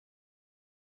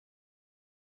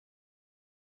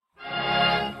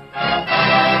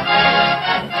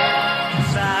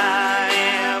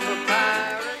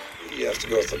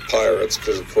the Pirates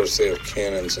because, of course, they have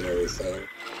cannons and everything.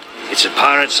 It's a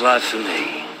pirate's life for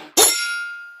me.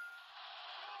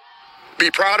 Be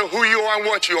proud of who you are and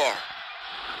what you are.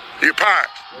 You're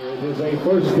Pirates. It is a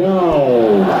first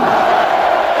down.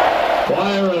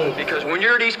 Pirates. Because when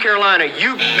you're at East Carolina,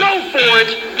 you go for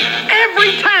it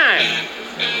every time.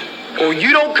 Or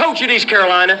you don't coach at East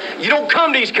Carolina, you don't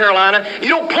come to East Carolina, you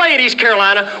don't play at East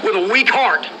Carolina with a weak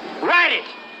heart. Write it.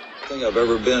 I think I've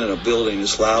ever been in a building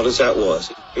as loud as that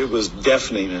was. It was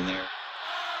deafening in there.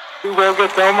 We will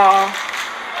get Omaha.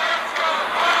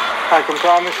 I can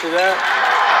promise you that.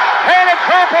 Painted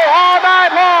purple all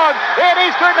night long in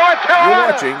Eastern North Carolina.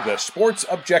 You're watching The Sports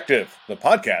Objective, the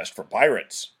podcast for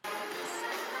Pirates.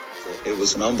 It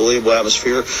was an unbelievable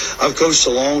atmosphere. I've coached a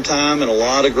long time in a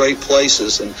lot of great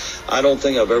places, and I don't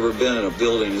think I've ever been in a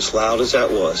building as loud as that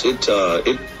was.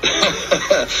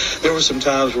 There were some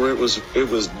times where it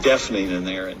was deafening in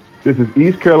there. This is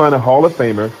East Carolina Hall of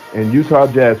Famer and Utah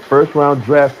Jazz first-round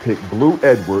draft pick Blue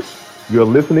Edwards. You're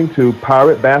listening to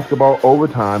Pirate Basketball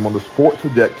Overtime on the Sports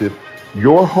Objective,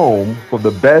 your home for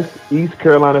the best East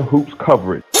Carolina hoops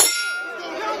coverage.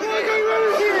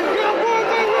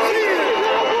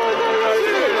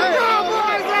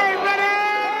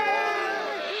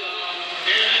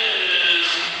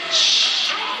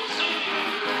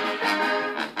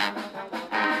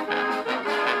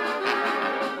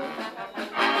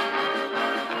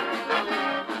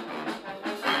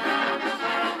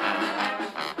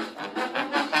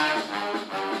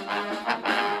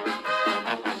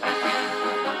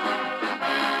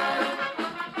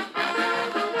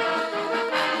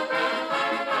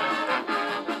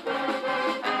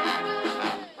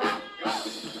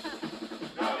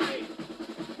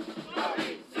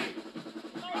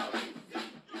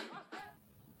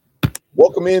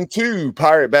 Welcome into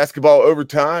Pirate Basketball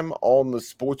Overtime on the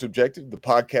Sports Objective, the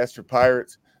podcast for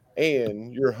Pirates,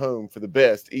 and your home for the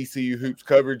best ECU hoops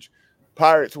coverage.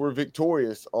 Pirates were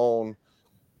victorious on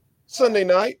Sunday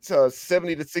night,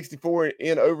 70-64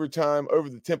 in overtime over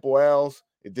the Temple Owls.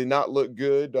 It did not look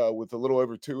good with a little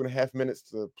over 2.5 minutes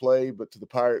to play, but to the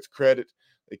Pirates' credit,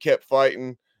 they kept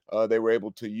fighting. They were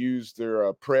able to use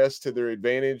their press to their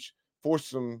advantage, force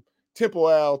some Temple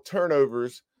Owl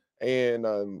turnovers,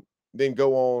 and then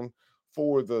go on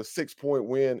for the 6-point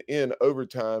win in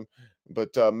overtime.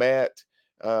 But Matt,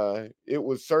 it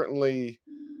was certainly,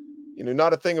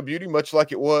 not a thing of beauty, much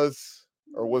like it was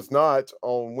or was not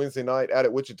on Wednesday night out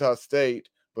at Wichita State.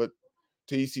 But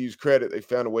to ECU's credit, they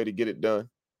found a way to get it done.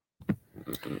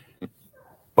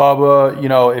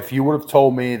 Bubba, if you would have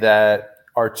told me that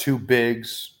our two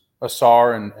bigs,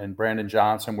 Asar and Brandon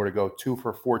Johnson, were to go 2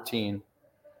 for 14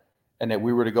 and that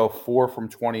we were to go 4 from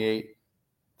 28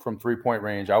 from three-point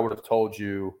range, I would have told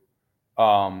you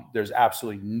there's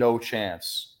absolutely no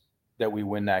chance that we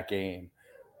win that game.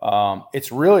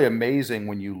 It's really amazing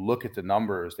when you look at the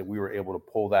numbers that we were able to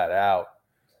pull that out.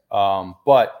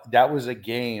 But that was a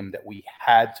game that we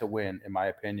had to win, in my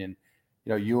opinion.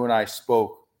 You and I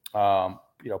spoke,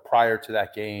 prior to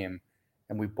that game,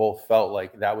 and we both felt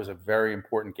like that was a very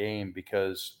important game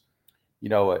because,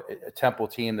 a Temple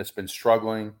team that's been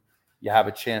struggling, you have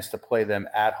a chance to play them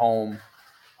at home.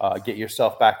 Get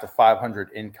yourself back to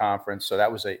 500 in conference. So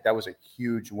that was a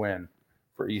huge win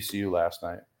for ECU last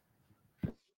night.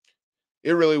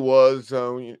 It really was.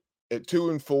 At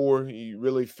 2-4, you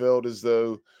really felt as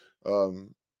though, at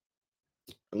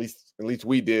least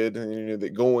we did,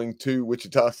 that going to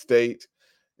Wichita State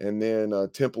and then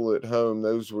Temple at home,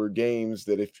 those were games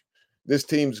that if this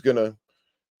team's going to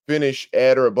finish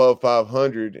at or above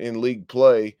 500 in league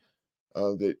play,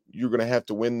 that you're going to have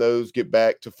to win those, get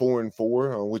back to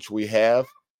 4-4, which we have.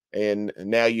 And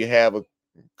now you have a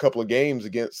couple of games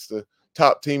against the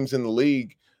top teams in the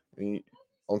league.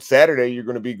 On Saturday, you're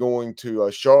going to be going to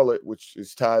Charlotte, which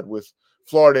is tied with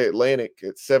Florida Atlantic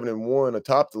at 7-1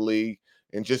 atop the league,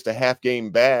 and just a half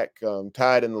game back,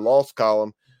 tied in the loss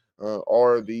column,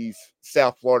 are these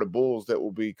South Florida Bulls that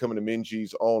will be coming to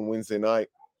Minges on Wednesday night.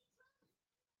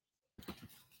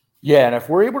 Yeah, and if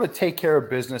we're able to take care of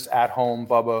business at home,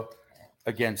 Bubba,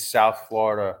 against South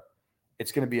Florida,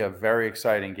 it's going to be a very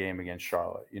exciting game against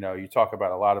Charlotte. You talk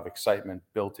about a lot of excitement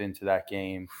built into that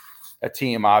game. A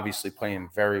team obviously playing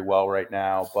very well right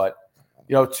now, but,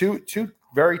 two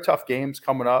very tough games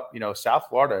coming up. South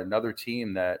Florida, another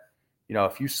team that,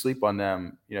 if you sleep on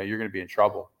them, you're going to be in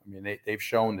trouble. I mean, they've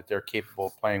shown that they're capable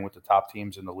of playing with the top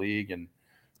teams in the league, and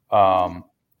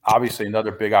obviously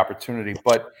another big opportunity.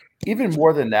 But even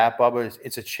more than that, Bubba,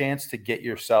 it's a chance to get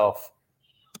yourself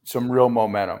some real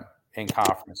momentum in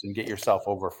conference and get yourself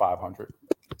over 500.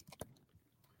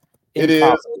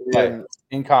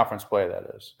 In conference play, that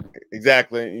is.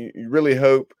 Exactly. You really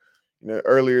hope,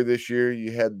 earlier this year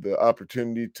you had the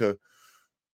opportunity to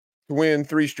win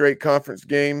 3 straight conference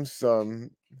games.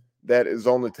 That is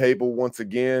on the table once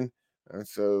again. And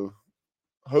so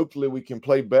hopefully we can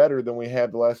play better than we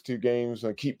have the last 2 games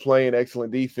and keep playing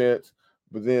excellent defense,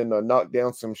 but then knock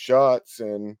down some shots.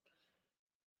 And,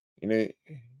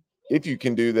 if you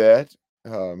can do that,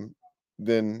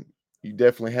 then you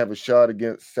definitely have a shot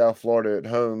against South Florida at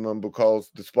home,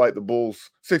 because despite the Bulls'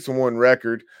 6-1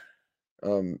 record,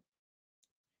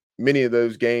 many of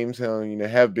those games,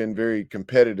 have been very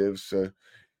competitive. So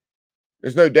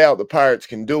there's no doubt the Pirates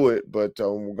can do it, but we're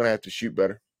going to have to shoot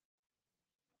better.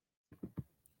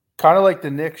 Kind of like the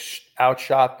Knicks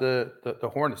outshot the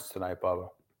Hornets tonight, Bubba.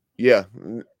 Yeah,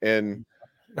 and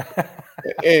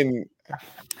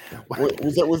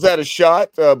was that a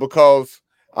shot? Because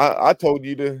I told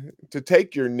you to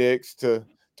take your Knicks to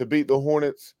beat the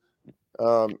Hornets,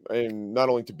 and not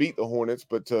only to beat the Hornets,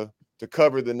 but to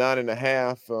cover the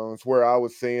 9.5. It's where I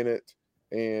was saying it,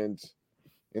 and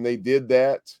they did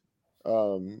that.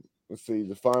 Let's see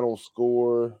the final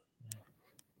score.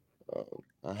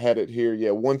 I had it here. Yeah,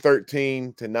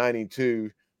 113-92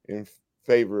 in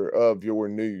favor of your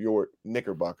New York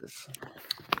Knickerbockers.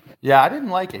 Yeah, I didn't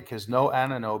like it because no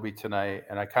Anunoby tonight,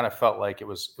 and I kind of felt like it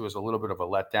was a little bit of a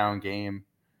letdown game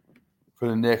for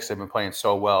the Knicks. They've been playing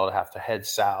so well to have to head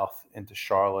south into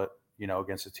Charlotte,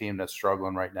 against a team that's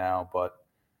struggling right now. But,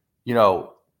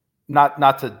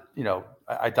 not to,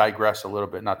 I digress a little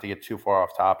bit, not to get too far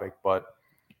off topic, but,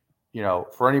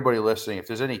 for anybody listening, if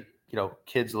there's any,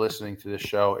 kids listening to this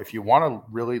show, if you want to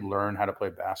really learn how to play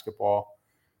basketball,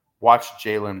 watch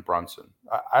Jalen Brunson.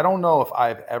 I don't know if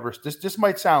I've ever – this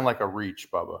might sound like a reach,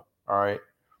 Bubba, all right?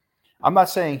 I'm not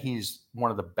saying he's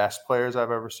one of the best players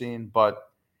I've ever seen, but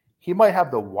he might have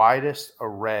the widest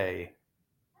array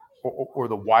or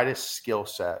the widest skill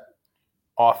set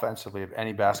offensively of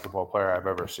any basketball player I've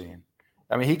ever seen.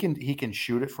 I mean, he can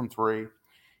shoot it from 3.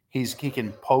 He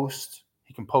can post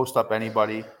up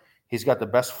anybody. He's got the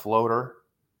best floater,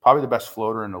 probably the best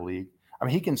floater in the league. I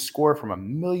mean, he can score from a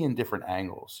million different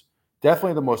angles.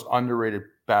 Definitely the most underrated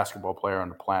basketball player on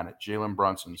the planet, Jalen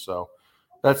Brunson. So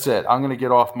that's it. I'm going to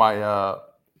get off my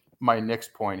my Knicks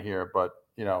point here, but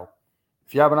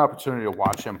if you have an opportunity to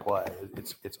watch him play,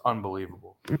 it's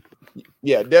unbelievable.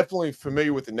 Yeah, definitely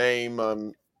familiar with the name.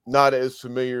 I'm not as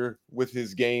familiar with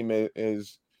his game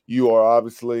as you are,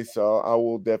 obviously. So I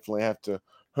will definitely have to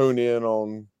hone in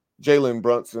on Jalen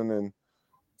Brunson and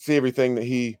see everything that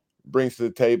he brings to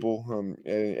the table.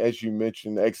 And as you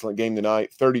mentioned, excellent game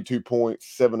tonight. 32 points,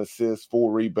 7 assists,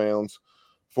 4 rebounds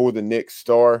for the Knicks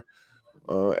star,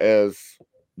 as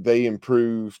they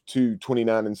improved to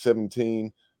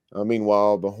 29-17.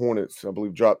 Meanwhile, the Hornets, I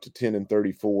believe, dropped to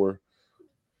 10-34.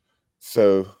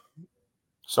 So,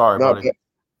 sorry, buddy.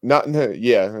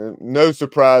 No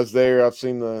surprise there. I've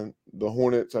seen the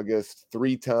Hornets, I guess,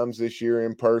 3 times this year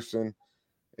in person,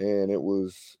 and it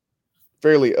was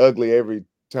fairly ugly every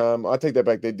time. I take that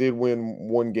back. They did win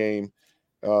 1 game.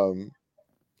 But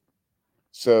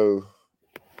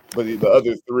the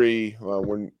other 3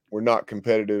 were not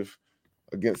competitive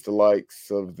against the likes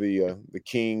of the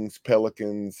Kings,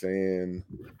 Pelicans, and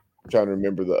I'm trying to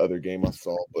remember the other game I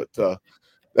saw. But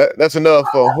that's enough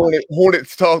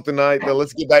Hornets talk tonight. Now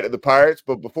let's get back to the Pirates.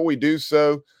 But before we do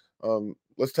so,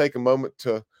 let's take a moment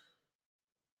to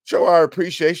show our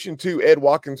appreciation to Ed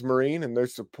Watkins Marine and their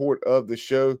support of the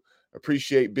show.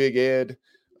 Appreciate Big Ed.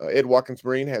 Ed Watkins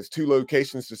Marine has 2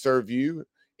 locations to serve you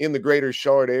in the greater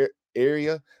Charlotte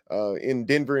area, in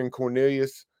Denver and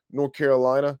Cornelius, North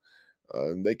Carolina.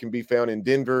 They can be found in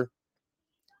Denver,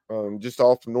 just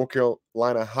off North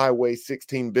Carolina Highway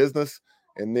 16 Business,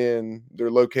 and then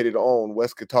they're located on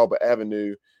West Catawba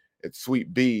Avenue at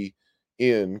Suite B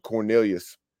in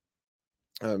Cornelius.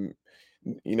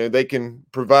 They can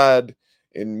provide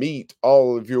and meet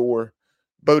all of your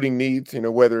boating needs,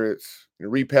 whether it's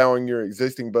repowering your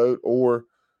existing boat or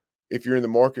if you're in the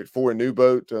market for a new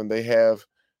boat. They have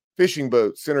fishing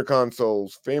boats, center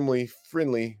consoles,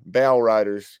 family-friendly bow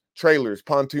riders, trailers,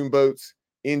 pontoon boats,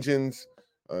 engines,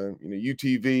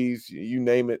 UTVs, you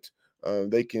name it.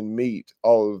 They can meet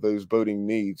all of those boating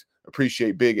needs.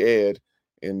 Appreciate Big Ed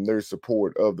and their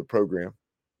support of the program.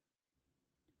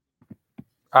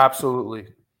 Absolutely.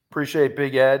 Appreciate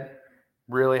Big Ed.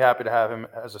 Really happy to have him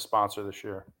as a sponsor this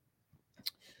year.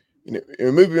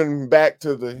 Moving back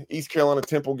to the East Carolina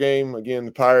Temple game, again,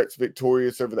 the Pirates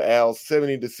victorious over the Owls,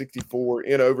 70-64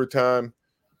 in overtime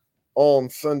on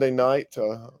Sunday night.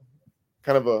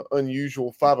 Kind of an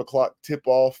unusual 5 o'clock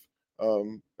tip-off,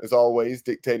 as always,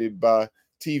 dictated by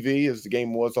TV as the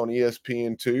game was on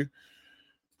ESPN2.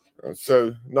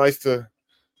 So nice to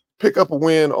pick up a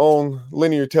win on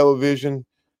linear television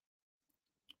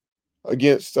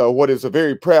against what is a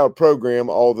very proud program,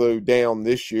 although down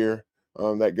this year.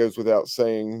 That goes without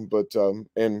saying. But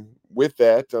and with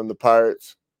that, the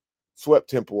Pirates swept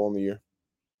Temple on the year.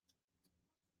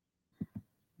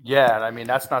 Yeah, and I mean,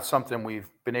 that's not something we've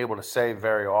been able to say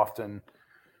very often,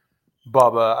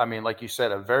 Bubba. I mean, like you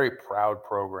said, a very proud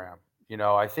program. You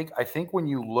know, I think when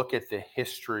you look at the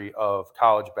history of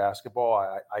college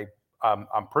basketball,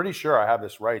 I'm pretty sure I have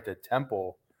this right, that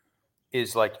Temple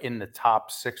is like in the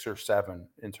top 6 or 7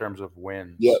 in terms of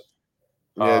wins. Yep.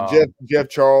 Yeah, Jeff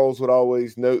Charles would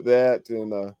always note that,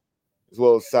 and as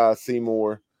well as Cy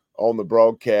Seymour on the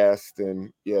broadcast.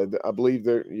 And yeah, I believe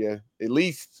they're at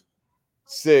least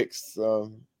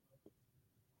 6th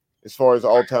as far as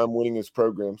all-time winningest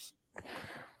programs.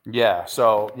 Yeah,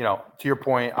 so to your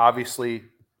point, obviously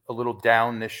a little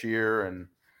down this year, and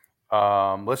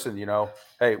listen,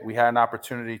 hey, we had an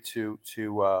opportunity to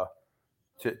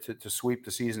sweep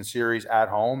the season series at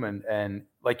home, and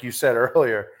like you said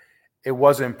earlier, it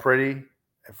wasn't pretty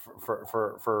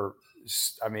for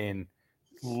I mean,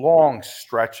 long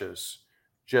stretches,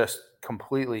 just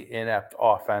completely inept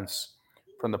offense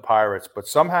from the Pirates, but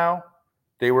somehow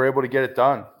they were able to get it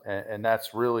done, and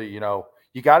that's really,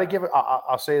 you got to give it.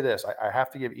 I'll say this: I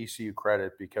have to give ECU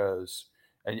credit because,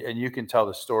 and you can tell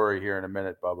the story here in a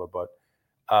minute, Bubba, but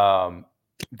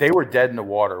they were dead in the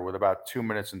water with about 2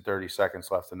 minutes and 30 seconds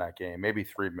left in that game, maybe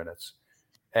 3 minutes,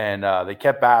 and they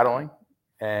kept battling,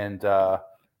 and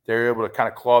they were able to kind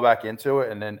of claw back into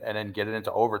it, and then get it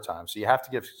into overtime. So you have to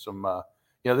give some.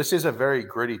 This is a very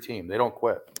gritty team; they don't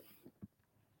quit.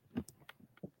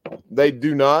 They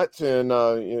do not,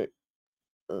 and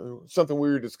something we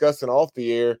were discussing off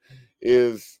the air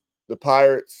is the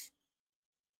Pirates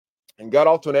and got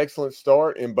off to an excellent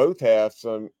start in both halves.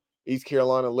 East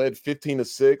Carolina led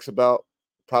 15-6 about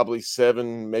probably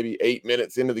 7, maybe 8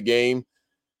 minutes into the game,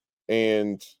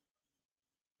 and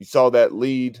you saw that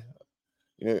lead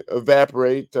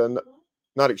evaporate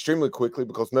not extremely quickly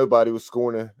because nobody was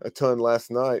scoring a ton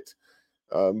last night,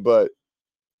 but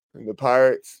the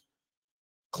Pirates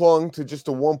clung to just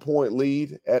a 1-point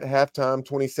lead at halftime,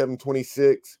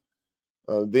 27-26.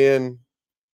 Then,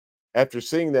 after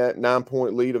seeing that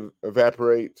 9-point lead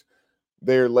evaporate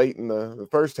there late in the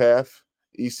first half,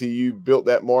 ECU built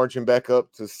that margin back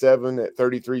up to 7 at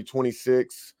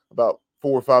 33-26, about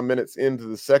 4 or 5 minutes into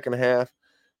the second half.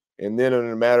 And then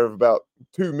in a matter of about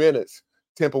 2 minutes,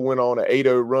 Temple went on an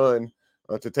 8-0 run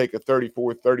to take a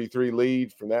 34-33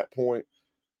 lead. From that point,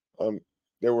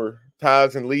 there were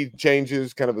ties and lead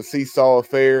changes, kind of a seesaw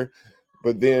affair.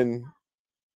 But then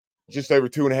just over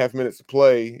 2.5 minutes to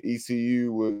play,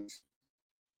 ECU was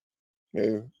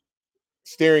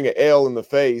staring at L in the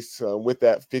face with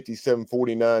that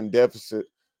 57-49 deficit.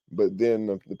 But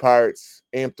then the Pirates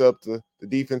amped up the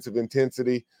defensive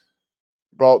intensity,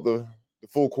 brought the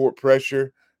full court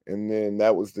pressure, and then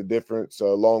that was the difference,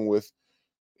 along with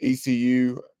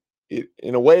ECU.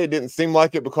 In a way, it didn't seem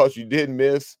like it because you did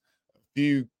miss a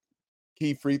few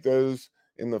key free throws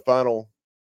in the final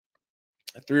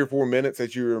 3 or 4 minutes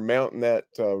as you were mounting that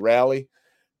rally.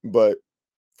 But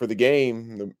for the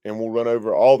game, and we'll run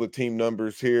over all the team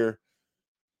numbers here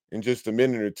in just a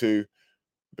minute or two,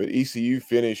 but ECU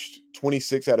finished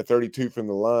 26 out of 32 from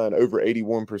the line, over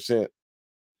 81%.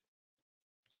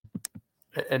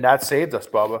 And that saved us,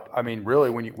 Bubba. I mean, really,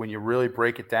 when you really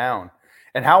break it down,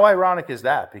 and how ironic is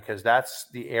that? Because that's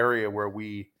the area where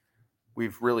we've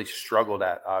really struggled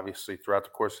at, obviously, throughout the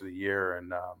course of the year,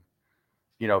 and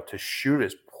to shoot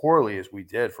as poorly as we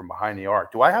did from behind the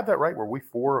arc. Do I have that right? Were we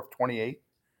 4 of 28?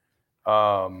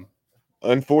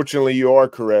 Unfortunately, you are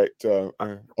correct.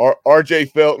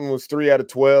 RJ Felton was 3 out of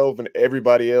 12, and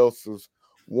everybody else was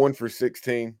 1 for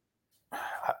 16.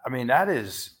 I mean, that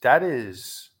is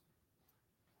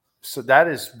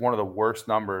one of the worst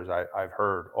numbers I've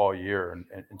heard all year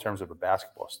in terms of a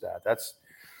basketball stat. That's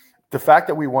the fact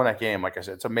that we won that game. Like I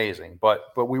said, it's amazing, but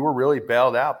we were really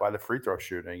bailed out by the free throw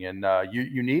shooting, and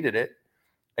you needed it,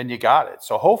 and you got it.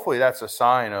 So hopefully that's a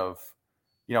sign of,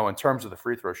 in terms of the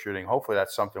free throw shooting, hopefully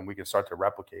that's something we can start to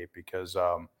replicate because,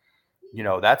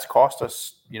 that's cost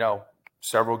us,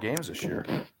 several games this year.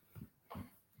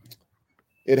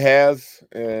 It has,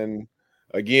 and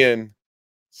again,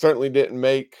 certainly didn't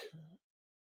make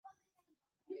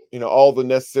all the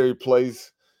necessary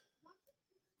plays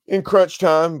in crunch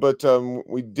time, but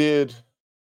we did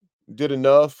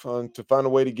enough to find a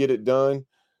way to get it done.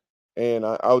 And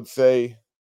I would say,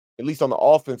 at least on the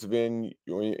offensive end,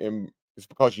 and it's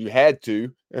because you had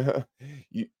to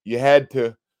you had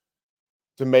to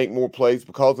to make more plays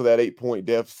because of that 8-point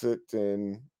deficit.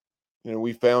 And,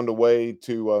 we found a way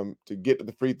to get to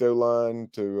the free throw line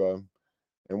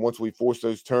and once we forced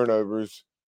those turnovers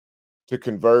to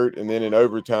convert. And then in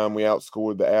overtime, we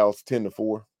outscored the Owls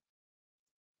 10-4.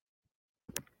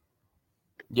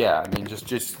 Yeah. I mean,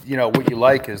 just, what you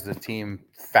like is the team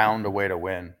found a way to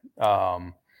win.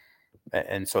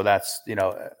 And so that's,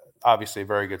 obviously a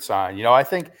very good sign. I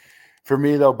think for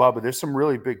me though, Bubba, there's some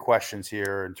really big questions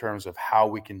here in terms of how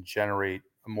we can generate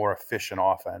a more efficient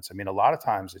offense. I mean, a lot of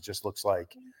times it just looks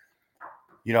like,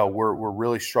 we're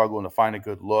really struggling to find a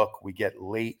good look. We get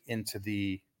late into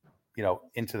the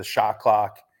shot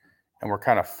clock, and we're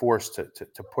kind of forced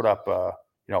to put up,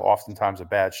 oftentimes a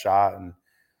bad shot. And,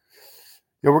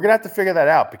 we're going to have to figure that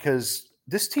out because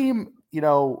this team,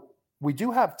 we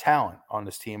do have talent on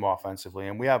this team offensively,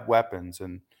 and we have weapons.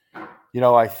 And,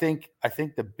 I think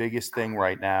the biggest thing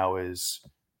right now is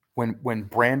when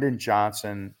Brandon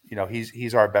Johnson,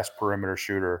 he's our best perimeter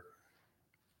shooter.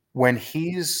 When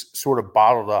he's sort of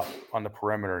bottled up on the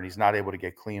perimeter and he's not able to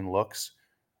get clean looks,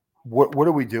 what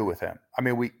do we do with him? I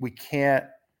mean, we can't,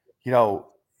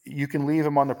 you can leave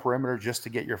him on the perimeter just to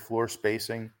get your floor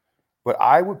spacing, but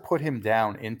I would put him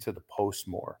down into the post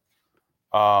more.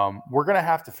 We're going to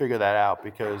have to figure that out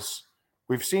because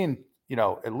we've seen,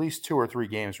 at least 2 or 3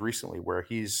 games recently where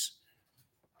he's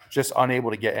just unable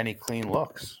to get any clean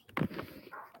looks.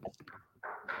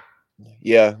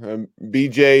 Yeah.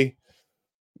 BJ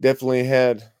definitely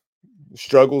had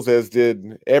struggles, as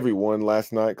did everyone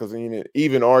last night. Cause even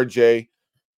RJ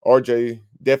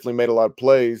definitely made a lot of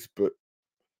plays, but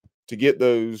to get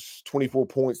those 24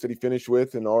 points that he finished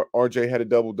with, and RJ had a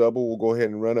double-double. We'll go ahead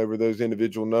and run over those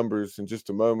individual numbers in just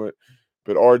a moment.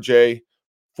 But RJ,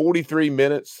 43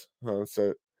 minutes.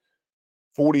 So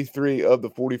 43 of the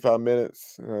 45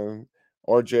 minutes,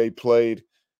 RJ played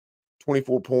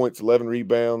 24 points, 11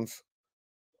 rebounds,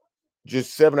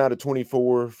 just 7 out of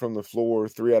 24 from the floor,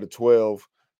 3 out of 12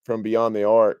 from beyond the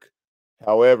arc.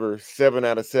 However, 7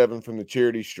 out of 7 from the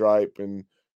charity stripe, and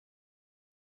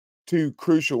 2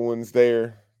 crucial ones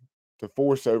there to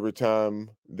force overtime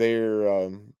there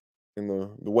in the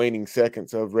waning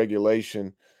seconds of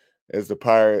regulation as the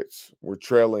Pirates were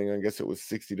trailing. I guess it was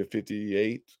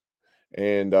 60-58.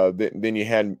 And then you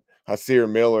had Hasir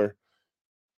Miller.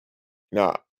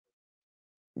 Now,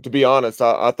 to be honest,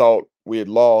 I thought we had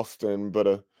lost, but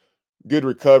a good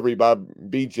recovery by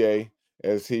BJ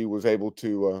as he was able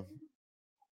to,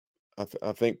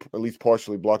 I think, at least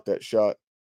partially block that shot.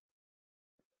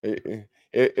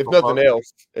 If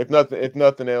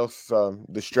nothing else,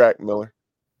 distract Miller.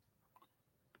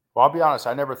 Well, I'll be honest.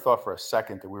 I never thought for a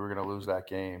second that we were going to lose that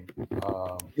game.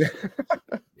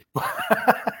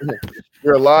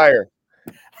 You're a liar.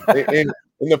 And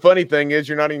the funny thing is,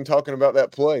 you're not even talking about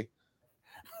that play.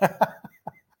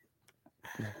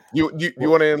 You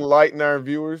want to enlighten our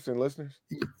viewers and listeners?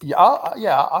 Yeah,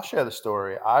 I'll share the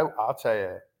story. I'll tell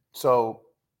you. So,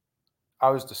 I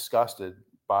was disgusted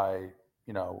by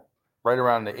right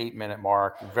around the 8-minute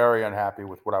mark. Very unhappy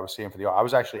with what I was seeing for I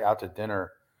was actually out to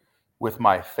dinner with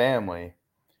my family,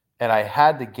 and I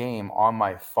had the game on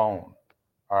my phone.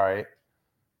 All right.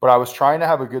 But I was trying to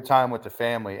have a good time with the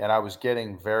family, and I was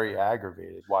getting very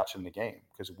aggravated watching the game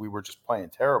because we were just playing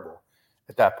terrible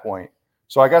at that point.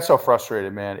 So I got so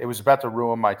frustrated, man. It was about to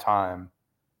ruin my time,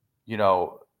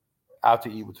 out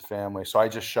to eat with the family. So I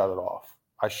just shut it off.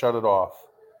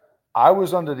 I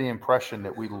was under the impression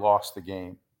that we lost the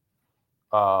game.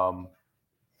 I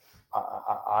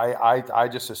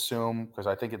just assumed, because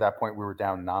I think at that point we were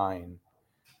down 9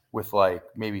 with like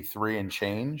maybe 3 and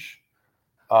change.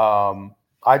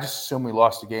 I just assumed we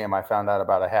lost the game. I found out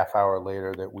about a half hour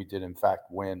later that we did in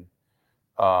fact win.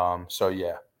 I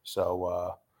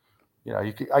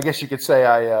guess you could say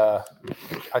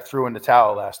I threw in the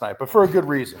towel last night, but for a good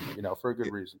reason.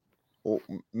 Well,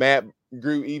 Matt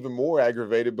grew even more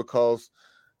aggravated because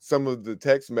some of the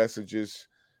text messages,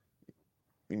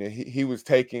 he was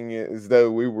taking it as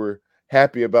though we were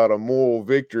happy about a moral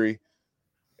victory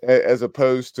as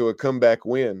opposed to a comeback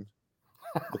win.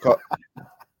 Because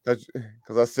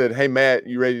I said, "Hey, Matt,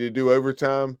 you ready to do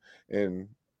overtime?" And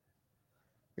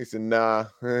he said, "Nah."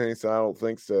 He said, "I don't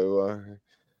think so."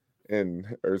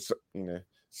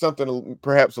 Something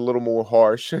perhaps a little more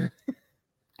harsh.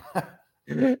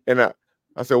 And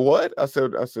I said, "What?" I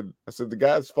said, "The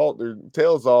guys fought their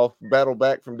tails off, battled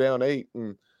back from down 8,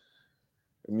 and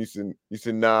you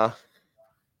said, nah,"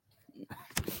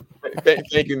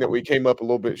 thinking that we came up a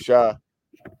little bit shy.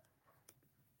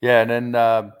 Yeah, and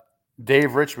then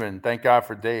Dave Richmond, thank God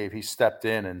for Dave, he stepped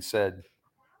in and said,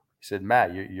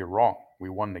 "Matt, you're wrong. We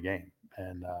won the game."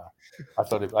 and I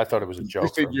thought it was a joke. You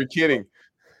said you're kidding.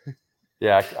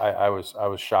 Yeah, I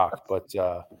was shocked, but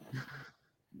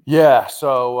yeah.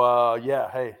 So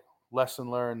hey, lesson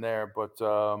learned there. But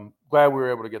glad we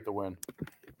were able to get the win.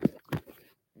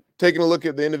 Taking a look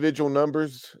at the individual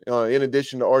numbers, in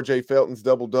addition to R.J. Felton's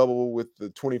double-double with the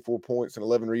 24 points and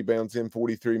 11 rebounds in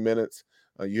 43 minutes,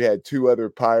 you had two other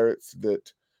Pirates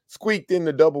that squeaked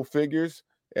into double figures,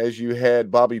 as you had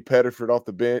Bobby Pettiford off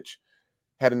the bench,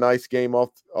 had a nice game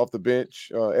off the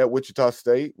bench at Wichita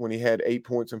State when he had 8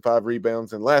 points and 5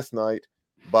 rebounds. And last night,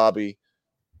 Bobby,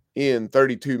 in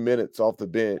 32 minutes off the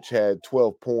bench, had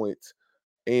 12 points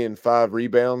and 5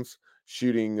 rebounds,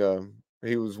 shooting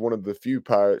he was one of the few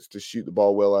Pirates to shoot the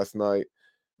ball well last night.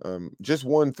 Just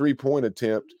one 3-point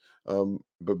attempt,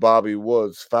 but Bobby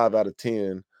was 5 out of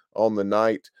 10 on the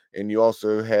night. And you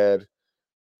also had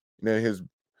his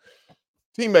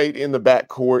teammate in the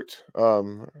backcourt,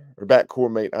 or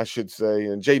backcourt mate, I should say,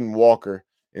 and Jaden Walker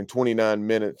in 29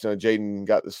 minutes. Jaden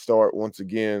got the start once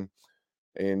again,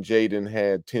 and Jaden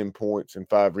had 10 points and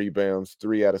 5 rebounds,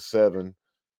 3 out of 7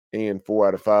 and 4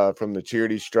 out of 5 from the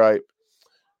charity stripe.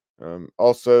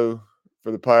 Also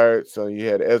for the Pirates, you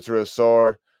had Ezra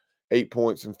Ausar, 8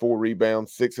 points and 4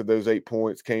 rebounds. 6 of those 8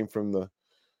 points came from the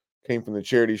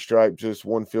charity stripe. Just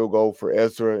one field goal for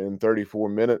Ezra in 34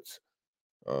 minutes,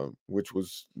 which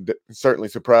was certainly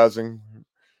surprising.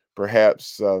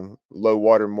 Perhaps low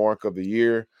water mark of the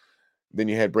year. Then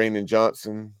you had Brandon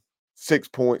Johnson, 6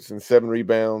 points and 7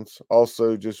 rebounds.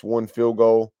 Also just one field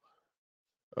goal,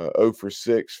 0 for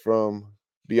 6 from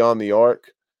beyond the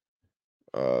arc.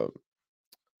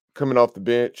 Coming off the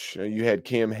bench, you had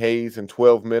Cam Hayes in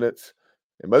 12 minutes,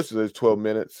 and most of those 12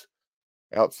 minutes,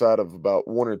 outside of about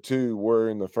 1 or 2, were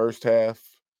in the first half.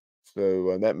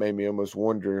 So that made me almost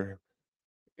wonder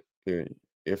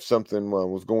if something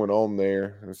was going on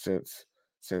there, since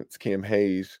Cam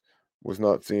Hayes was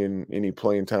not seeing any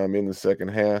playing time in the second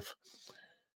half.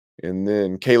 And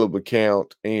then Caleb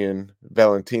LeCount and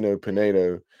Valentino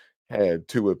Pinedo had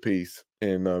 2 apiece.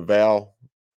 And Val,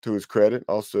 to his credit,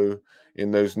 also in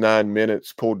those 9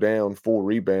 minutes pulled down 4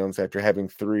 rebounds after having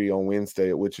 3 on Wednesday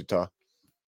at Wichita.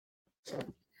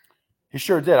 He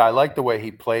sure did. I liked the way he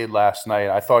played last night.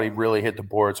 I thought he really hit the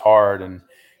boards hard. And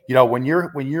when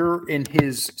you're in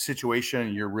his situation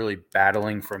and you're really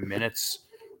battling for minutes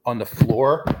on the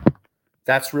floor,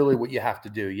 that's really what you have to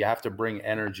do. You have to bring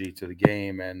energy to the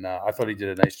game, and I thought he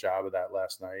did a nice job of that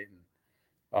last night.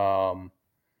 And,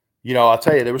 I'll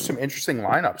tell you, there were some interesting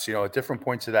lineups. At different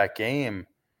points of that game,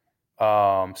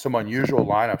 some unusual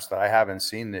lineups that I haven't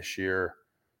seen this year.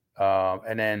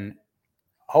 And then,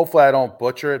 hopefully, I don't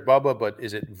butcher it, Bubba, but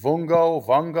is it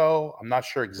Vungo? I'm not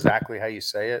sure exactly how you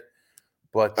say it,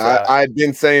 but I'd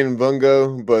been saying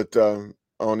Vungo, but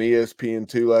on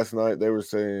ESPN2 last night they were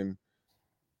saying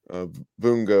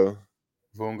Vungo.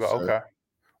 Vungo, so. Okay.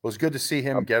 Well, it's good to see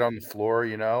him get on the floor.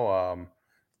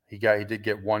 He did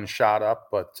get one shot up,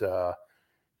 but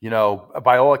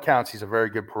by all accounts, he's a very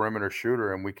good perimeter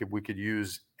shooter, and we could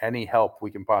use any help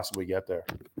we can possibly get there.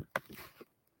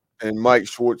 And Mike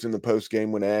Schwartz in the post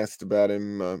game, when asked about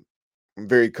him,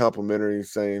 very complimentary,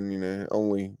 saying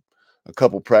only a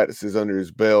couple practices under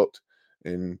his belt,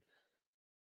 and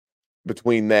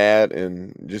between that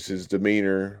and just his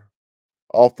demeanor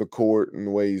off the court and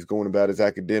the way he's going about his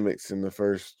academics in the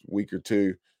first week or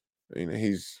two,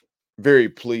 he's very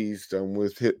pleased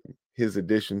with his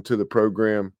addition to the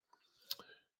program.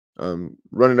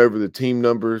 Running over the team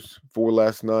numbers for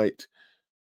last night,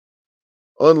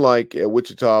 unlike at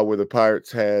Wichita, where the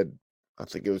Pirates had, I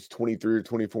think it was 23 or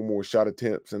 24 more shot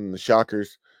attempts than the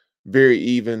Shockers, very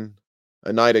even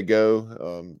a night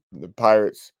ago. The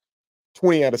Pirates,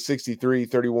 20 out of 63,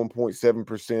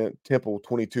 31.7%. Temple,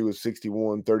 22 of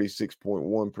 61,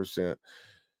 36.1%.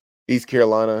 East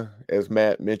Carolina, as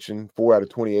Matt mentioned, 4 out of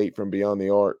 28 from beyond the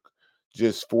arc,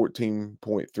 just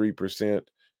 14.3%.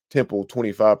 Temple,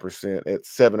 25% at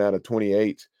 7 out of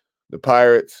 28. The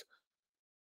Pirates,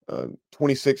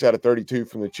 26 out of 32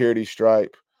 from the charity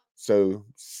stripe. So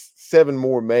 7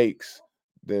 more makes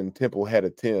than Temple had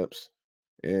attempts.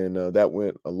 And that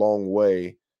went a long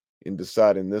way in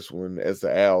deciding this one, as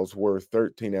the Owls were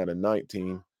 13 out of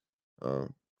 19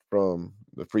 from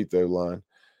the free throw line.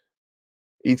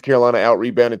 East Carolina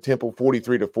out-rebounded Temple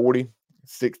 43-40,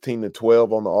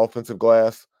 16-12 on the offensive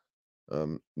glass.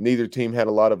 Neither team had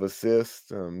a lot of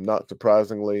assists, not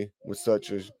surprisingly, with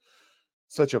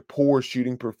such a poor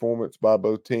shooting performance by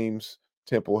both teams.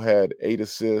 Temple had 8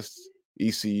 assists,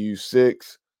 ECU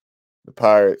 6. The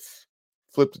Pirates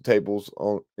flipped the tables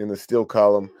in the steal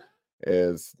column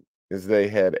as they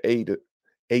had 8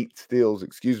 steals,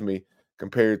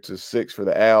 compared to 6 for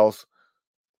the Owls.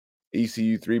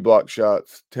 ECU 3 block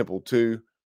shots, Temple 2.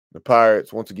 The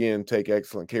Pirates, once again, take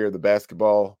excellent care of the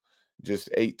basketball. Just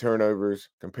 8 turnovers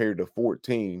compared to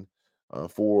 14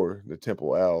 for the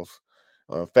Temple Owls.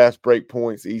 Fast break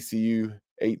points, ECU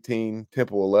 18,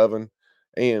 Temple 11,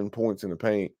 and points in the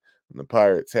paint. And the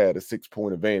Pirates had a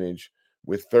 6-point advantage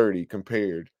with 30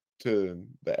 compared to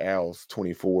the Owls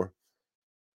 24.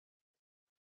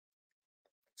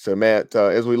 So, Matt,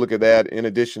 as we look at that, in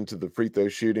addition to the free throw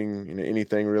shooting,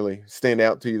 anything really stand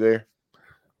out to you there?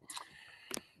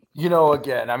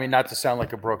 Again, I mean, not to sound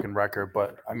like a broken record,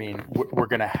 but I mean, we're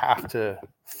going to have to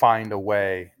find a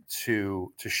way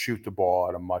to shoot the ball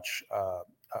at a much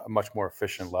more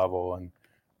efficient level, and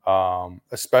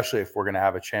especially if we're going to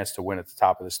have a chance to win at the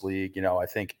top of this league.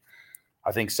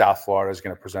 I think South Florida is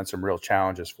going to present some real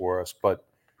challenges for us, but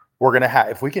we're going to have,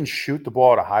 if we can shoot the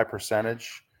ball at a high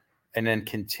percentage and then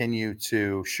continue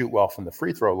to shoot well from the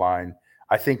free throw line,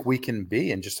 I think we can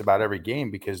be in just about every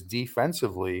game, because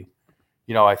defensively,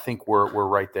 I think we're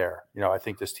right there. I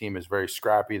think this team is very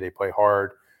scrappy. They play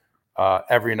hard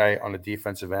every night on the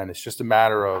defensive end. It's just a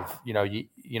matter of,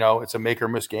 it's a make or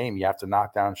miss game. You have to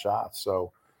knock down shots.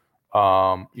 So,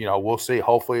 we'll see.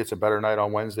 Hopefully it's a better night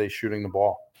on Wednesday shooting the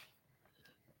ball.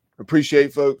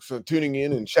 Appreciate folks tuning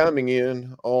in and chiming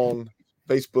in on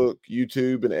Facebook,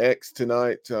 YouTube, and X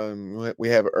tonight. We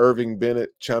have Irving Bennett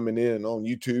chiming in on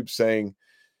YouTube saying,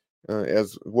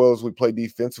 as well as we play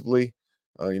defensively,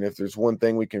 if there's one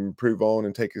thing we can improve on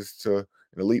and take us to an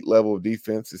elite level of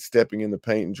defense, is stepping in the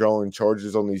paint and drawing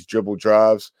charges on these dribble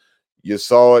drives. You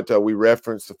saw it. We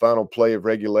referenced the final play of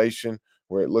regulation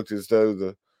where it looked as though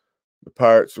the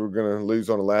Pirates were going to lose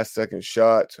on a last-second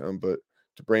shot, but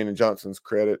to Brandon Johnson's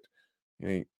credit,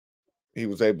 he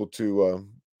was able to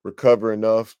recover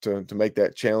enough to make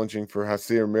that challenging for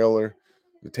Hasir Miller,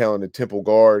 the talented Temple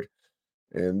guard.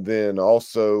 And then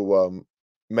also,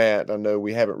 Matt, I know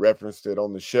we haven't referenced it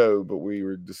on the show, but we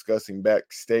were discussing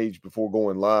backstage before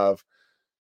going live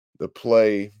the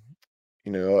play,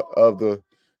 of the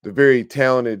very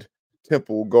talented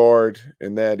Temple guard,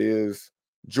 and that is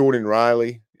Jordan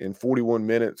Riley. In 41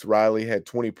 minutes, Riley had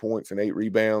 20 points and 8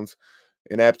 rebounds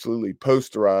and absolutely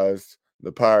posterized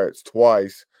the Pirates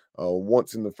twice.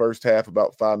 Once in the first half,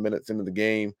 about 5 minutes into the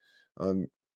game,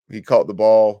 he caught the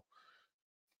ball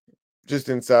just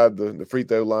inside the free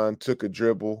throw line, took a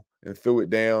dribble and threw it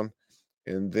down.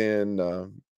 And then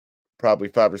probably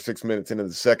 5 or 6 minutes into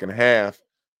the second half,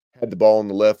 had the ball on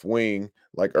the left wing,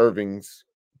 like Irving's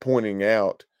pointing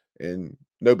out, and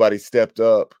nobody stepped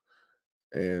up.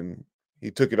 And he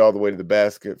took it all the way to the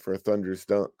basket for a thunderous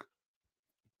dunk.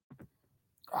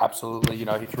 Absolutely.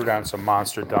 He threw down some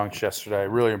monster dunks yesterday.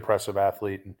 Really impressive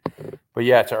athlete. But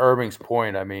yeah, to Irving's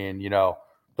point, I mean,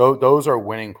 those are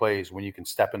winning plays when you can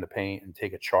step in the paint and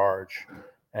take a charge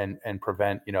and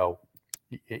prevent,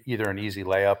 either an easy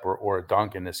layup or a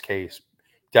dunk in this case.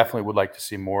 Definitely would like to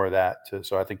see more of that too.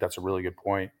 So I think that's a really good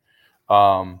point.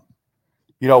 One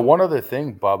other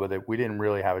thing, Bubba, that we didn't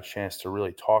really have a chance to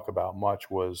really talk about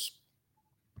much was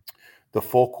the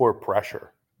full court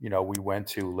pressure, we went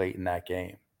to late in that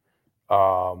game.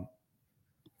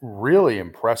 Really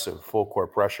impressive full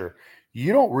court pressure.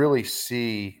 You don't really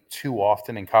see too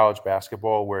often in college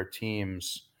basketball where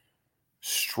teams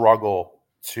struggle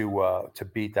to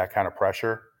beat that kind of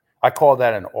pressure. I call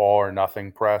that an all or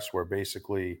nothing press, where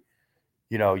basically,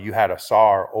 you had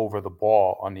Ausar over the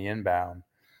ball on the inbound,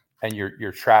 and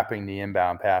you're trapping the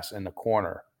inbound pass in the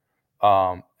corner.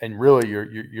 And really,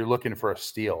 you're looking for a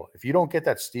steal. If you don't get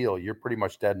that steal, you're pretty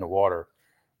much dead in the water.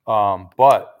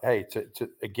 But hey,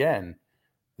 again,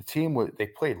 the team they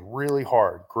played really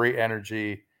hard, great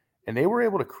energy, and they were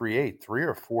able to create 3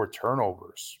 or 4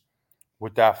 turnovers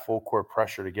with that full court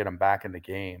pressure to get them back in the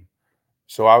game.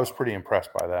 So I was pretty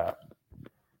impressed by that.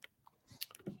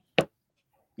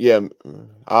 Yeah,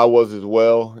 I was as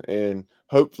well, and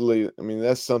hopefully, I mean,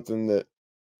 that's something that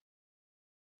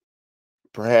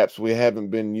perhaps we haven't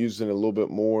been using a little bit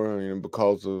more,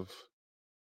 because of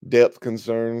depth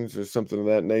concerns or something of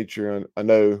that nature. I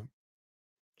know,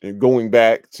 going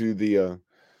back to the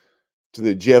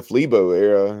Jeff Lebo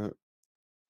era,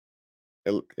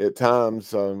 at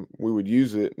times we would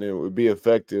use it and it would be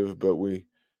effective, but we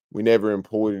never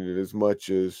employed it as much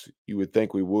as you would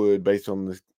think we would, based on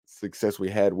the success we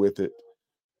had with it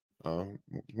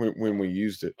when we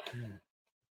used it.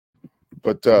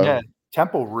 But yeah,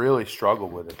 Temple really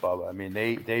struggled with it, Bubba. I mean,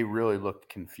 they really looked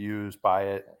confused by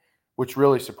it, which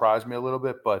really surprised me a little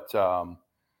bit. But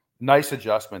nice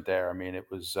adjustment there. I mean, it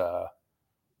was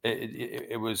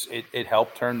it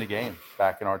helped turn the game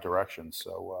back in our direction.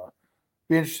 So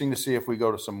be interesting to see if we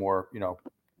go to some more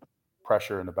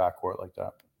pressure in the backcourt like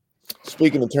that.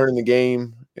 Speaking of turning the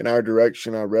game in our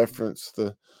direction, I referenced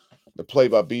the play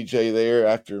by BJ there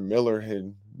after Miller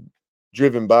had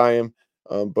driven by him.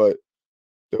 But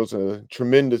there was a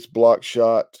tremendous block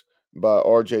shot by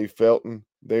R.J. Felton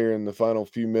there in the final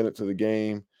few minutes of the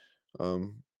game.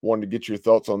 Wanted to get your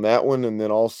thoughts on that one, and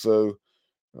then also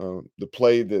the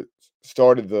play that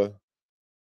started the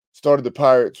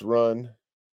Pirates' run,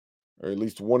 or at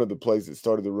least one of the plays that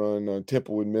started the run.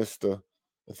 Templewood missed a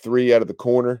three out of the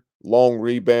corner, long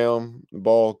rebound. The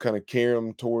ball kind of carried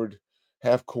him toward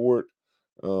half court.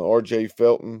 R.J.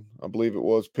 Felton, I believe it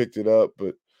was, picked it up,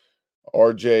 but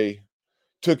R.J.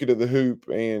 took it to the hoop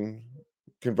and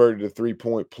converted a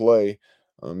 3-point play,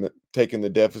 taking the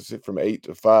deficit from 8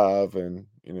 to 5, and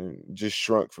just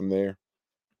shrunk from there.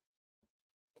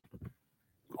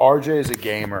 RJ is a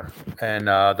gamer, and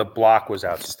the block was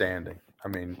outstanding. I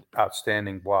mean,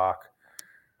 outstanding block.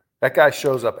 That guy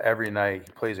shows up every night.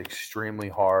 He plays extremely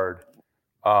hard.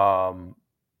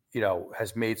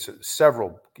 Has made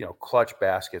several, clutch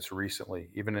baskets recently,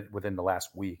 even within the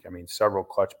last week. I mean, several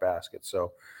clutch baskets.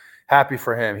 So happy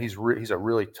for him. He's a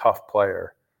really tough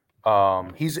player.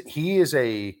 I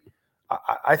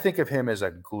think of him as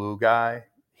a glue guy.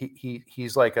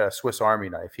 He's like a Swiss Army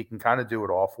knife. He can kind of do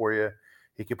it all for you.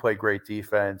 He can play great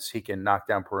defense. He can knock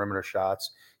down perimeter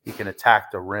shots. He can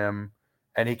attack the rim,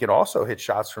 and he can also hit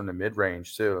shots from the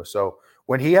mid-range too. So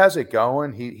when he has it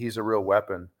going, he's a real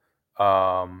weapon.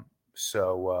 Happy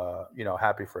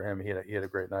for him. He had a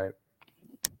great night.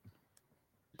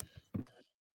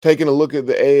 Taking a look at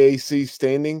the AAC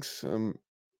standings,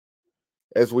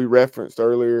 as we referenced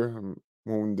earlier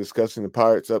when discussing the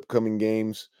Pirates' upcoming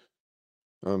games,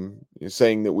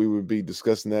 saying that we would be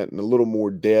discussing that in a little more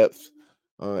depth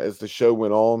as the show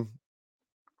went on.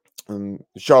 The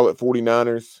Charlotte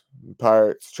 49ers, the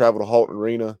Pirates travel to Halton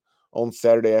Arena on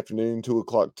Saturday afternoon,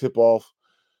 2:00 tip-off.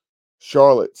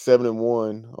 Charlotte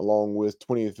 7-1, along with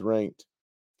 20th ranked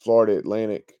Florida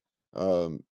Atlantic.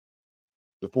 The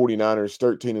 49ers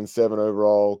 13-7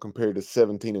 overall compared to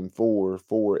 17-4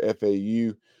 for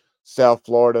FAU. South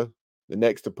Florida, the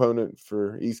next opponent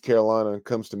for East Carolina,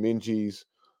 comes to Minges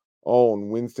on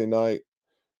Wednesday night.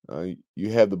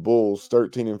 You have the Bulls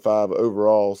 13-5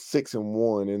 overall,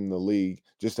 6-1 in the league,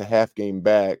 just a half game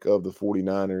back of the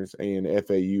 49ers and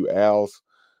FAU Owls.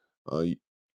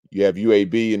 You have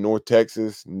UAB in North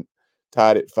Texas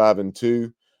tied at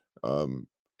 5-2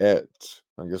 at,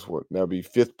 I guess what, that'll be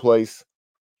fourth place.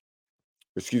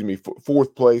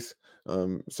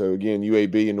 So again,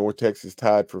 UAB in North Texas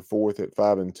tied for fourth at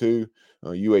 5-2.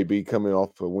 UAB coming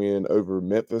off a win over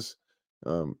Memphis.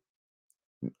 A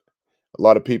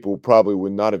lot of people probably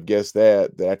would not have guessed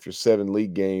that after 7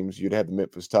 league games, you'd have the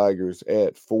Memphis Tigers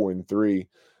at 4-3.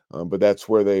 But that's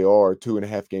where they are,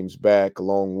 2.5 games back,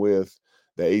 along with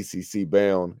the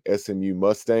ACC-bound SMU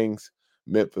Mustangs.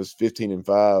 Memphis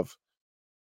 15-5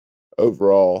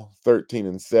 overall,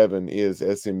 13-7 is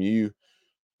SMU.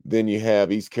 Then you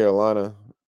have East Carolina,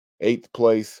 8th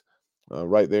place,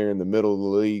 right there in the middle of the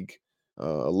league,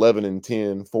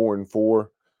 11-10, 4-4.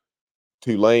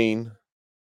 Tulane,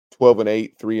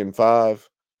 12-8, 3-5.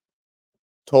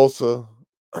 Tulsa,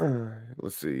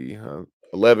 let's see,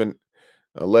 11-8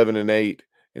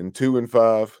 and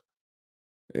 2-5.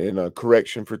 And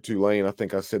correction for Tulane, I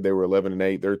think I said they were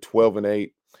 11-8. They're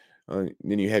 12-8.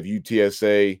 Then you have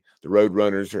UTSA. The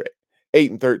Roadrunners are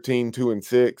 8-13,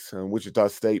 2-6. Wichita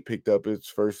State picked up its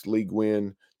first league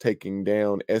win, taking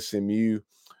down SMU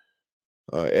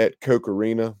at Koch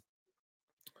Arena.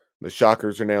 The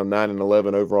Shockers are now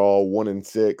 9-11 overall,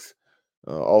 1-6.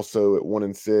 Also at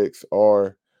 1-6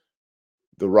 are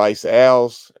the Rice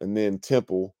Owls, and then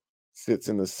Temple sits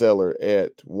in the cellar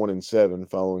at 1-7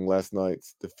 following last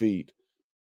night's defeat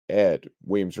at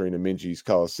Williams Arena Minges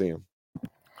Coliseum.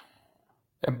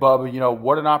 And Bubba,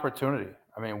 what an opportunity.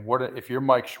 I mean, if you're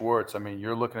Mike Schwartz, I mean,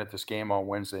 you're looking at this game on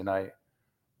Wednesday night.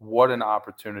 What an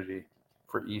opportunity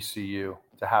for ECU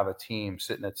to have a team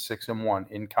sitting at 6-1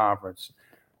 in conference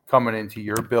coming into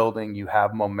your building. You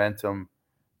have momentum.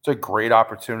 It's a great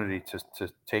opportunity to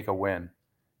take a win.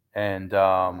 And,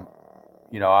 I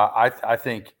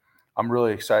think I'm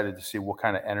really excited to see what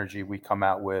kind of energy we come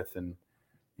out with. And,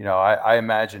 I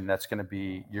imagine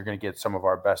you're going to get some of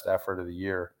our best effort of the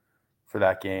year for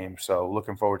that game. So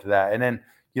looking forward to that. And then,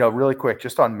 really quick,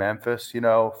 just on Memphis,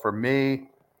 for me,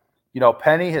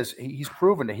 Penny he's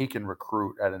proven that he can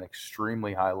recruit at an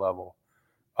extremely high level.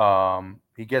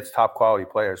 He gets top quality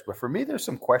players, but for me, there's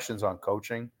some questions on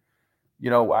coaching,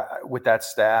 with that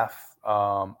staff.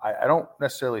 I don't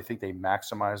necessarily think they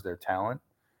maximize their talent.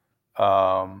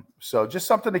 So just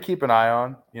something to keep an eye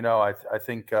on. I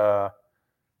think,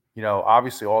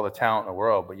 obviously all the talent in the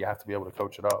world, but you have to be able to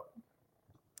coach it up.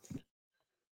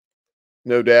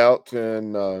 No doubt.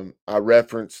 And I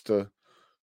referenced the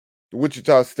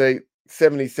Wichita State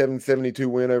 77-72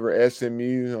 win over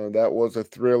SMU. That was a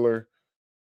thriller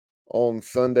on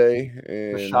Sunday.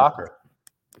 And a shocker.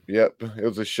 Yep, it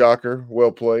was a shocker.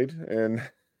 Well played. And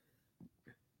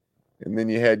then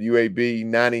you had UAB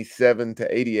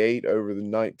 97-88 over the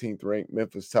 19th ranked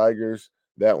Memphis Tigers.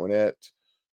 That one at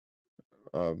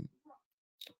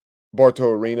Bartow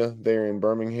Arena there in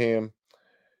Birmingham.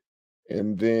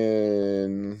 And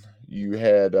then you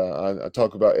had I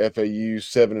talk about FAU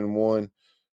 7-1.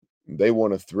 They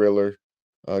won a thriller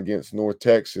against North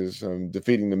Texas,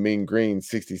 defeating the Mean Green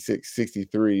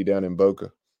 66-63 down in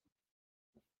Boca.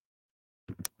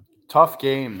 Tough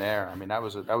game there. I mean, that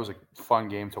was a fun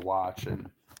game to watch. And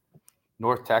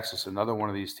North Texas, another one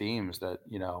of these teams that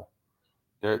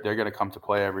they're going to come to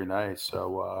play every night.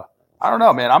 So I don't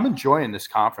know, man. I'm enjoying this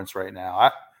conference right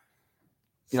now.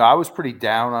 I was pretty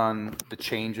down on the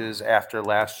changes after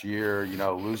last year,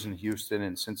 losing Houston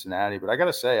and Cincinnati. But I got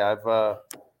to say,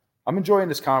 I'm enjoying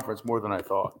this conference more than I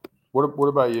thought. What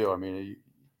about you? I mean,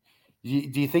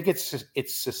 do you think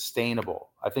it's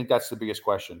sustainable? I think that's the biggest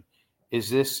question. Is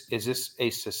this a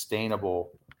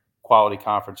sustainable quality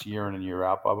conference year in and year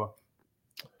out, Bubba?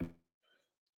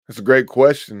 That's a great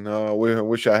question. I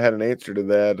wish I had an answer to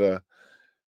that.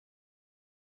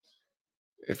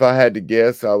 If I had to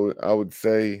guess, I would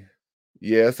say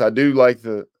yes. I do like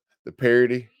the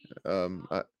parity.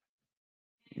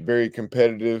 Very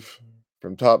competitive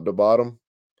from top to bottom.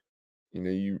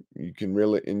 You can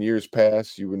really, in years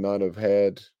past, you would not have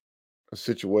had a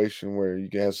situation where you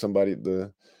can have somebody at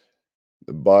the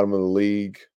bottom of the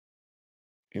league,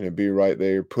 be right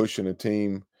there pushing a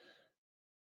team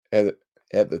at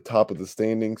the top of the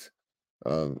standings.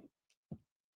 Kind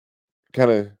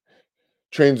of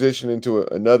transition into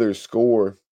another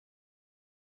score.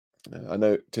 I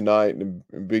know tonight,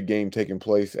 a big game taking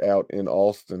place out in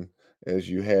Austin, as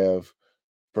you have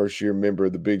first-year member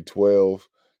of the Big 12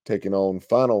 taking on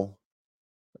final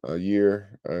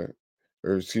year, a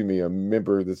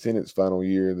member of the Senate's final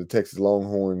year, the Texas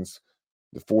Longhorns.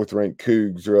 The fourth-ranked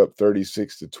Cougs are up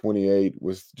 36-28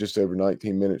 with just over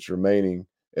 19 minutes remaining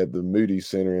at the Moody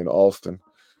Center in Austin.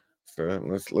 So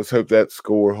let's hope that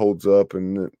score holds up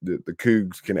and the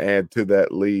Cougs can add to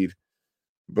that lead.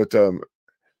 But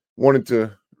wanted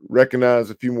to recognize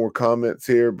a few more comments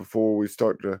here before we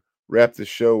start to wrap the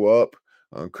show up.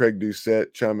 Craig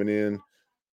Doucette chiming in.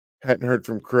 Hadn't heard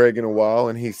from Craig in a while,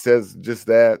 and he says just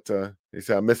that. He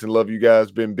said, "I miss and love you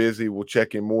guys. Been busy. We'll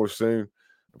check in more soon."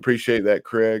 Appreciate that,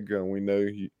 Craig. We know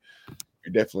you're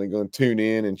definitely going to tune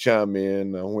in and chime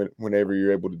in whenever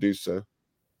you're able to do so.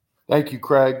 Thank you,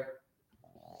 Craig.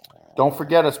 Don't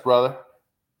forget us, brother.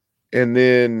 And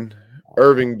then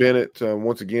Irving Bennett,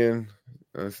 once again,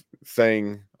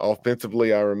 saying,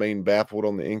 offensively, I remain baffled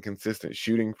on the inconsistent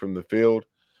shooting from the field.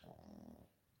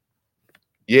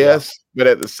 Yes, but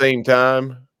at the same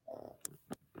time,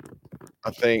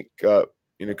 I think,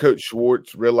 Coach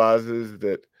Schwartz realizes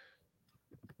that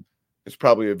it's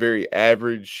probably a very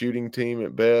average shooting team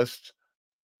at best.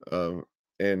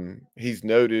 And he's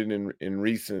noted in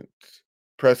recent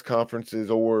press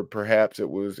conferences, or perhaps it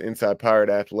was Inside Pirate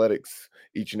Athletics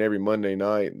each and every Monday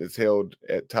night that's held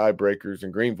at Tiebreakers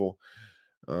in Greenville.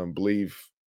 Believe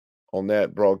on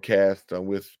that broadcast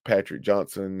with Patrick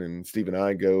Johnson and Stephen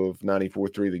Igo of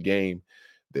 94.3 The Game,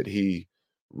 that he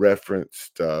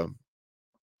referenced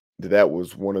that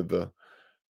was one of the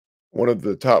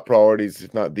top priorities,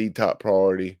 if not the top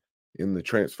priority, in the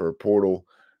transfer portal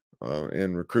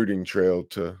and recruiting trail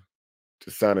to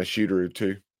sign a shooter or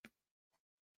two.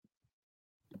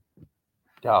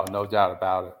 Yeah, no doubt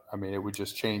about it. I mean, it would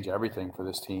just change everything for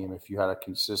this team if you had a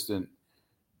consistent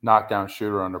knockdown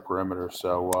shooter on the perimeter.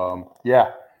 So,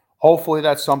 hopefully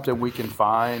that's something we can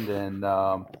find. And,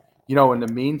 in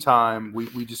the meantime, we're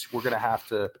going to have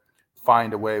to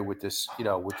find a way with this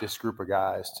group of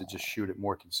guys to just shoot it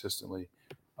more consistently.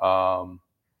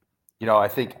 I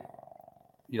think,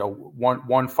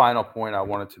 one final point I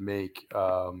wanted to make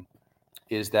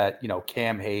is that,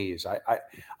 Cam Hayes,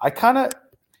 I kind of,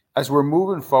 as we're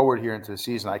moving forward here into the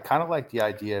season, I kind of like the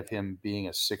idea of him being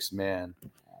a sixth man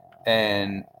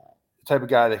and the type of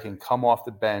guy that can come off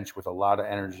the bench with a lot of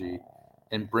energy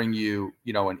and bring you,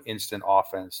 an instant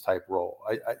offense type role.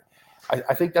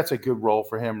 I think that's a good role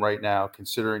for him right now,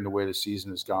 considering the way the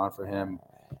season has gone for him,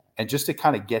 and just to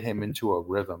kind of get him into a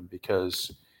rhythm,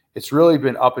 because it's really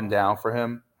been up and down for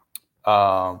him.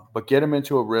 But get him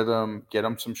into a rhythm, get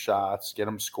him some shots, get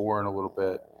him scoring a little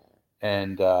bit.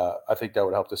 And I think that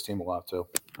would help this team a lot too.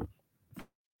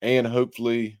 And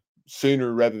hopefully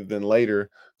sooner rather than later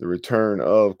the return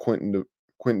of Quentin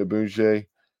Debonge.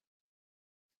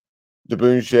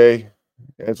 Debonge,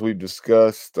 as we've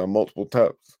discussed multiple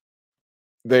times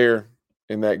there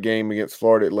in that game against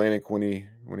Florida Atlantic when he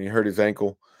hurt his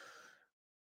ankle.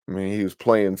 I mean, he was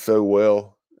playing so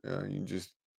well.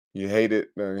 You hate it.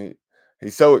 I mean,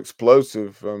 he's so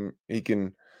explosive. He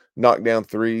can knock down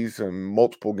threes in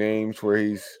multiple games where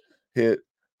he's hit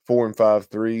 4 and 5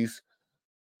 threes,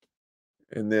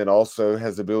 and then also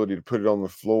has the ability to put it on the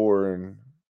floor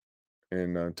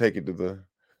and take it to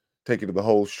the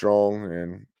hole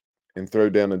strong and throw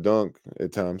down a dunk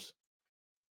at times.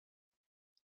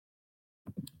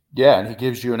 Yeah, and he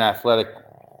gives you an athletic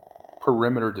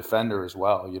perimeter defender as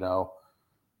well.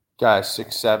 Guys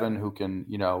 6'7" who can,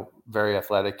 very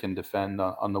athletic and defend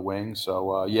on the wing.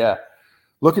 So yeah,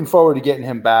 looking forward to getting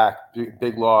him back.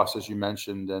 Big loss, as you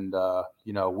mentioned, and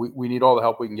we need all the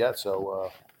help we can get. So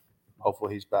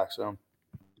hopefully he's back soon.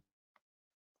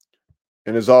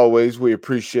 And as always, we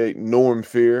appreciate Norm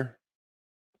Fear.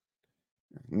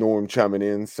 Norm chiming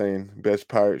in saying best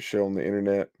pirate show on the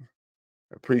internet.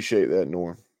 Appreciate that,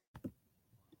 Norm.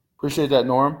 Appreciate that,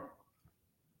 Norm.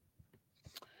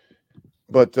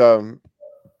 But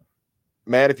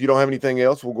Matt, if you don't have anything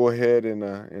else, we'll go ahead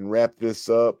and wrap this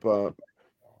up.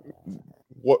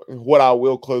 What I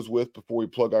will close with before we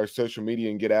plug our social media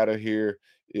and get out of here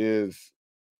is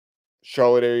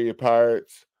Charlotte area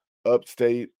Pirates,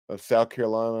 upstate of South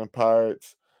Carolina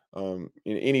Pirates, in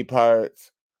any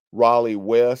Pirates, Raleigh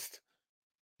West,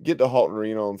 get to Halton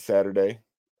Arena on Saturday.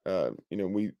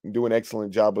 We do an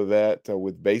excellent job of that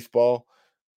with baseball.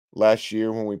 Last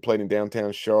year when we played in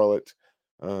downtown Charlotte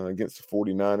against the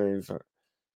 49ers,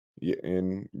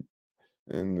 and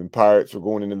the Pirates were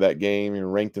going into that game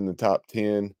and ranked in the top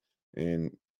 10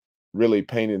 and really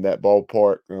painted that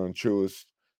ballpark on Truist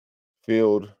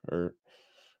Field or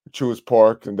Truist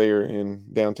Park, and they are in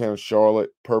downtown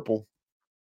Charlotte, purple.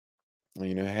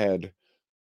 Had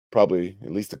probably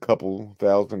at least a couple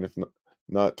thousand, if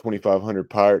not 2,500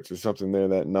 Pirates or something there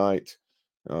that night.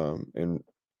 And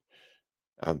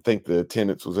I think the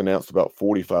attendance was announced about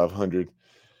 4,500.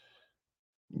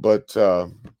 But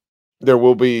there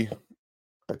will be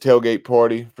a tailgate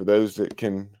party for those that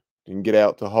can get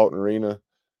out to Halton Arena,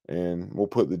 and we'll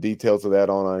put the details of that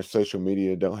on our social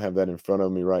media. Don't have that in front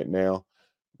of me right now,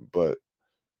 but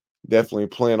definitely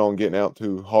plan on getting out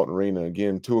to Halton Arena.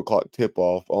 Again, 2:00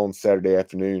 tip-off on Saturday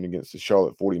afternoon against the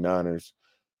Charlotte 49ers,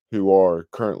 who are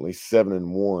currently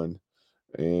 7-1.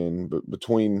 And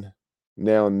between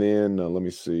now and then, let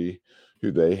me see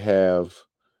who they have.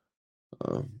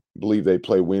 Believe they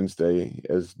play Wednesday,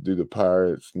 as do the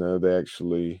Pirates. No,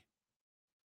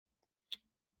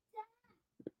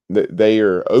 they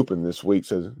are open this week,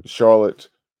 so Charlotte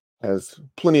has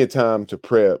plenty of time to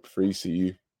prep for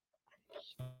ECU.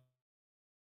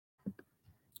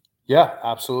 Yeah,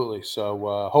 absolutely.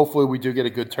 So hopefully we do get a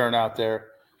good turnout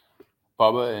there,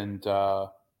 Bubba, and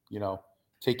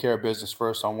take care of business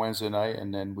first on Wednesday night,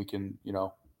 and then we can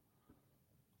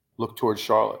look towards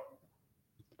Charlotte.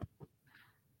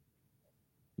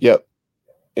 Yep.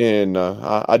 And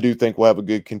I do think we'll have a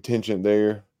good contingent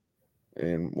there,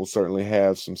 and we'll certainly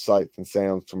have some sights and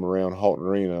sounds from around Halton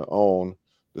Arena on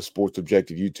the Sports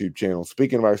Objective YouTube channel.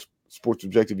 Speaking of our Sports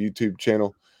Objective YouTube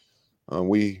channel,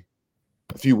 we,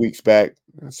 a few weeks back,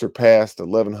 surpassed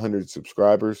 1,100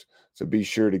 subscribers. So be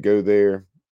sure to go there,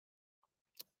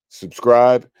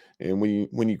 subscribe, and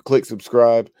when you click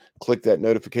subscribe, click that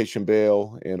notification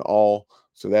bell and all,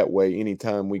 so that way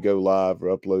anytime we go live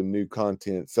or upload new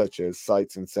content such as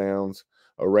sights and sounds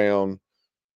around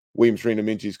Williams-Rena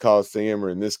Minges Coliseum, or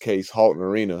in this case Halton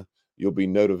Arena, you'll be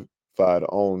notified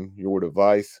on your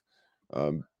device.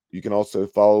 You can also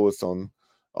follow us on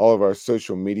all of our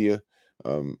social media,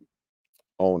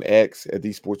 on X at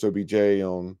the Sports OBJ,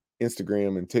 on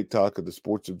Instagram and TikTok at the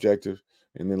Sports Objective,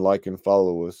 and then like and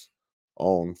follow us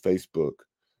on Facebook.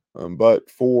 But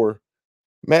for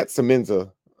Matt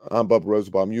Semenza, I'm Bubba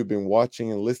Rosenbaum. You've been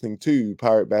watching and listening to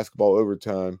Pirate Basketball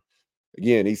Overtime.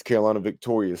 Again, East Carolina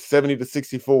victorious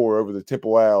 70-64 over the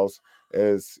Temple Owls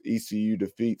as ECU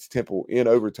defeats Temple in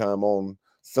overtime on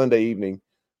Sunday evening.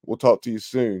 We'll talk to you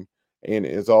soon. And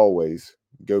as always,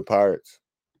 go Pirates.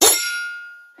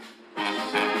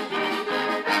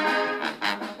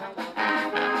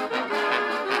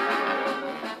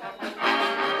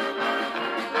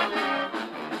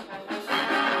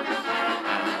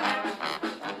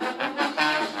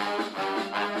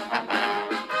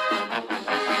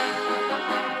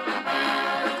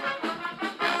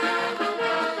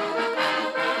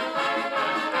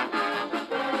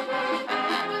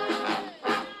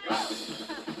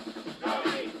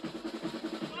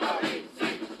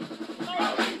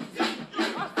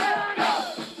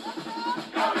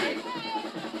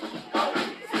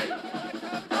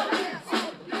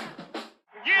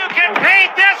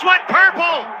 went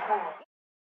purple.